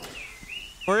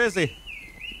 Where is he?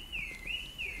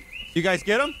 You guys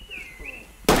get him?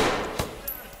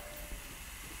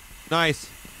 Nice.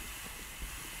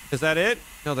 Is that it?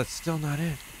 No, that's still not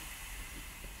it.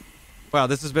 Wow,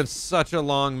 this has been such a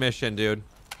long mission, dude.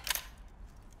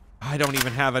 I don't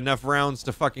even have enough rounds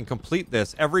to fucking complete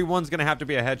this. Everyone's gonna have to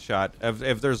be a headshot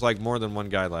if there's like more than one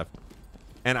guy left.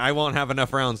 And I won't have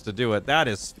enough rounds to do it. That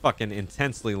is fucking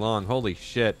intensely long. Holy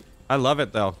shit. I love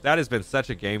it, though. That has been such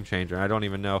a game changer. I don't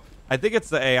even know. I think it's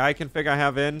the AI config I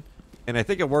have in. And I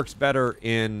think it works better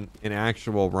in an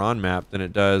actual RON map than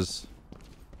it does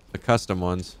the custom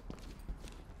ones.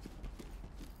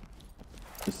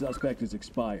 The suspect is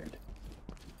expired.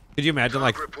 Could you imagine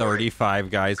like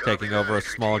 35 guys taking over a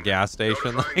small gas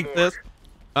station like this?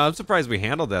 I'm surprised we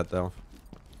handled that, though.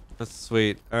 That's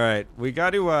sweet. All right, we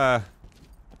got to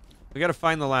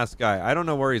find the last guy. I don't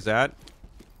know where he's at.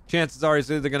 Chances are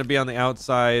he's either going to be on the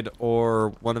outside or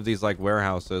one of these like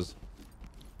warehouses.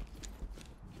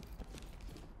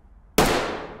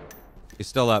 He's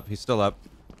still up. He's still up.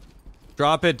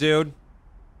 Drop it, dude.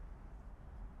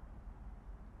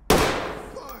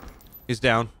 He's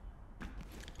down.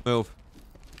 Move.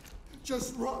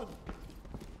 Just run.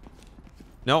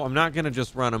 No, I'm not going to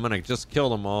just run. I'm going to just kill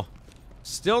them all.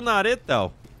 Still not it,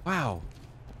 though. Wow.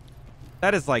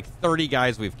 That is like 30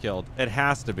 guys we've killed. It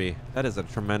has to be. That is a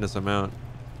tremendous amount.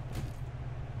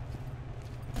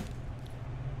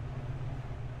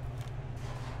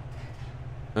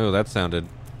 Oh, that sounded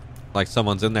like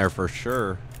someone's in there for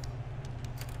sure.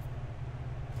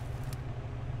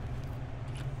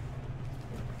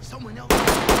 Someone else.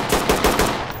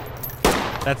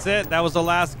 That's it. That was the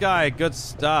last guy. Good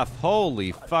stuff.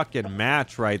 Holy fucking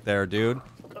match right there, dude.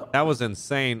 That was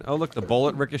insane. Oh, look, the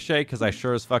bullet ricochet, because I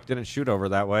sure as fuck didn't shoot over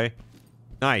that way.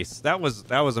 Nice. That was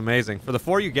amazing. For the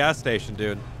 4U gas station,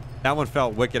 dude, that one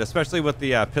felt wicked, especially with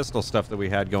the pistol stuff that we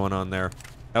had going on there.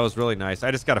 That was really nice.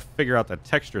 I just got to figure out the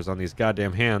textures on these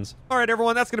goddamn hands. All right,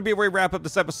 everyone, that's going to be where we wrap up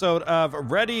this episode of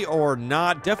Ready or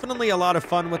Not. Definitely a lot of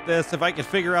fun with this. If I could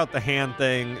figure out the hand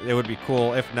thing, it would be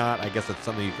cool. If not, I guess it's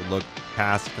something you could look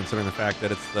past, considering the fact that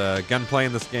it's the gunplay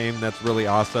in this game that's really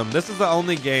awesome. This is the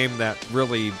only game that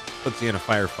really puts you in a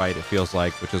firefight, it feels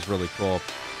like, which is really cool.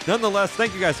 Nonetheless,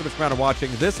 thank you guys so much for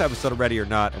watching this episode of Ready or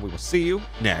Not, and we will see you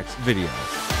next video.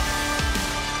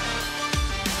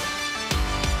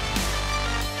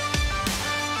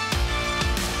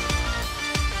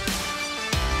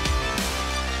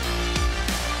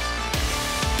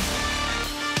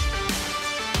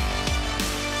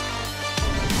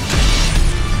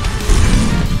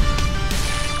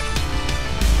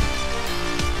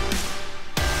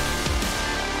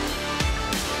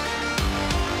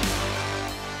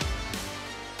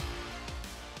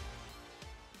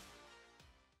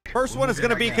 First one is going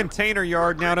to be Container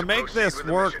Yard. Now, to make this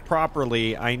work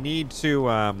properly, I need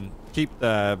to keep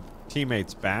the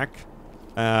teammates back.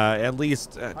 At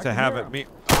least to have it me.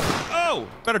 Oh!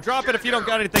 Better drop it if you don't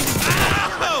got anything. Ah!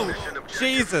 No!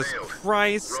 Jesus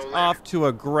Christ. Off to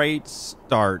a great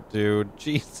start, dude.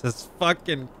 Jesus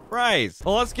fucking Christ.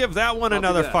 Well, let's give that one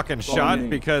another fucking shot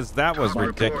because that was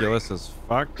ridiculous as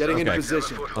fuck. Getting into Okay.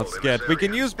 position. Let's get. We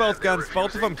can use both guns.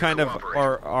 Both of them kind of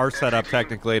are set up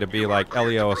technically to be like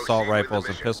LEO assault rifles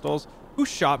and pistols. Who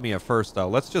shot me at first, though?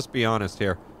 Let's just be honest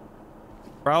here.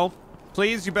 Bro,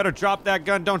 please, you better drop that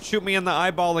gun. Don't shoot me in the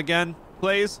eyeball again,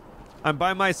 please. I'm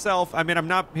by myself. I mean, I'm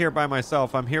not here by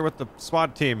myself. I'm here with the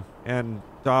SWAT team and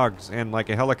dogs and like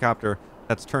a helicopter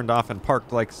that's turned off and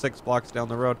parked like 6 blocks down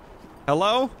the road.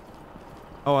 Hello?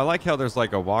 Oh, I like how there's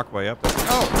like a walkway up there.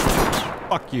 Oh,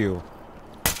 fuck you.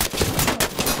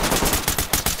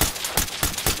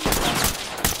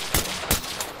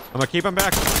 I'm gonna keep him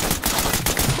back.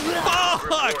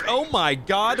 Fuck! Oh my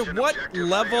god, what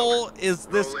level is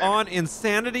this on?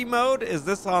 Insanity mode? Is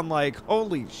this on like,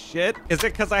 holy shit? Is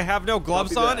it because I have no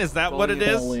gloves on? Is that what it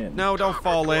is? No, don't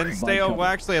fall in. Stay over. Well,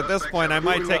 actually, at this point, I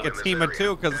might take a team of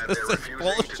 2 because this is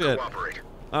bullshit.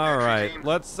 All right,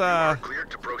 let's, I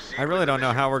really don't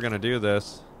know how we're gonna do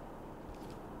this.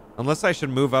 Unless I should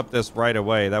move up this right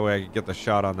away. That way I can get the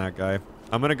shot on that guy.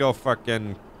 I'm gonna go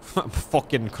fucking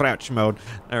crouch mode.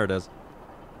 There it is.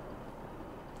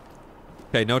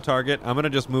 Okay, no target. I'm gonna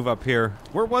just move up here.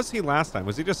 Where was he last time?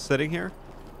 Was he just sitting here?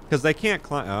 Because they can't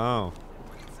climb. Oh.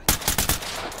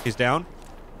 He's down.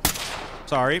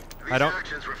 Sorry. I don't.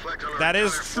 That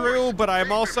is true, but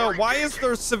I'm also. Why is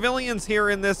there civilians here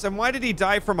in this? And why did he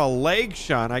die from a leg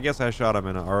shot? I guess I shot him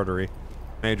in an artery.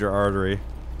 Major artery.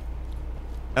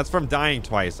 That's from dying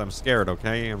twice. I'm scared,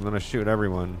 okay? I'm gonna shoot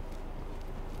everyone.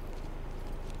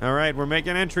 All right, we're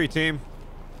making entry, team.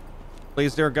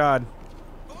 Please, dear God.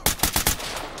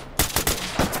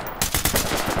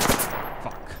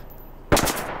 Fuck.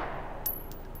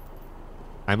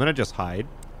 I'm gonna just hide.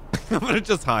 I'm gonna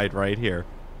just hide right here.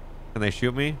 Can they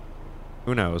shoot me?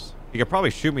 Who knows? You could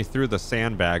probably shoot me through the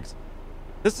sandbags.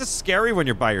 This is scary when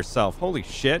you're by yourself. Holy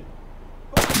shit.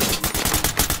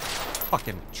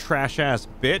 Fucking trash-ass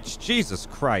bitch. Jesus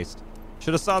Christ.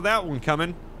 Should have saw that one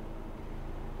coming.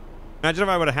 Imagine if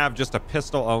I would have just a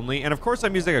pistol only. And of course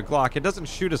I'm using a Glock. It doesn't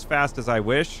shoot as fast as I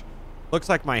wish. Looks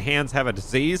like my hands have a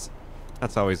disease.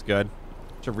 That's always good.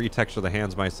 Should retexture the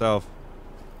hands myself.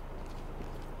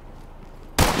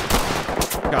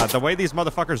 God, the way these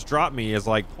motherfuckers drop me is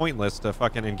like pointless to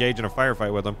fucking engage in a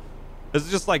firefight with them. This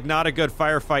is just like not a good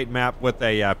firefight map with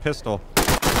a pistol.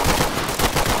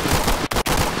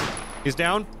 He's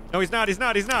down? No, he's not. He's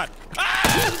not. He's not.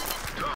 Ah!